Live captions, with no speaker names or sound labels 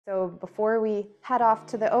So before we head off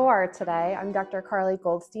to the OR today, I'm Dr. Karli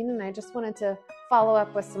Goldstein, and I just wanted to follow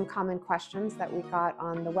up with some common questions that we got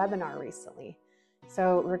on the webinar recently.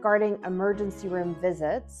 So regarding emergency room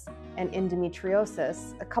visits and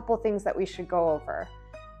endometriosis, a couple things that we should go over.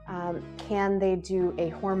 Can they do a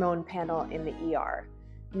hormone panel in the ER?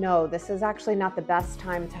 No, this is actually not the best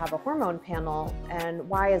time to have a hormone panel. And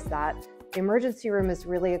why is that? The emergency room is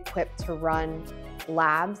really equipped to run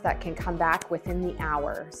labs that can come back within the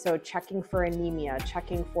hour. So checking for anemia,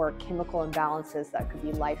 checking for chemical imbalances that could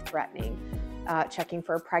be life-threatening, checking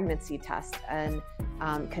for a pregnancy test, and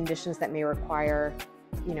conditions that may require,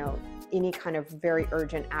 any kind of very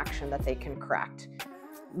urgent action that they can correct.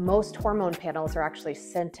 Most hormone panels are actually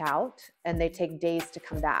sent out and they take days to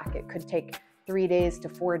come back. It could take 3 days to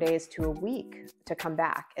 4 days to a week to come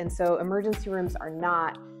back. And so emergency rooms are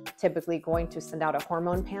not typically going to send out a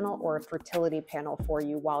hormone panel or a fertility panel for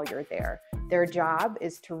you while you're there. Their job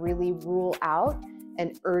is to really rule out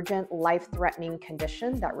an urgent, life-threatening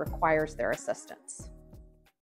condition that requires their assistance.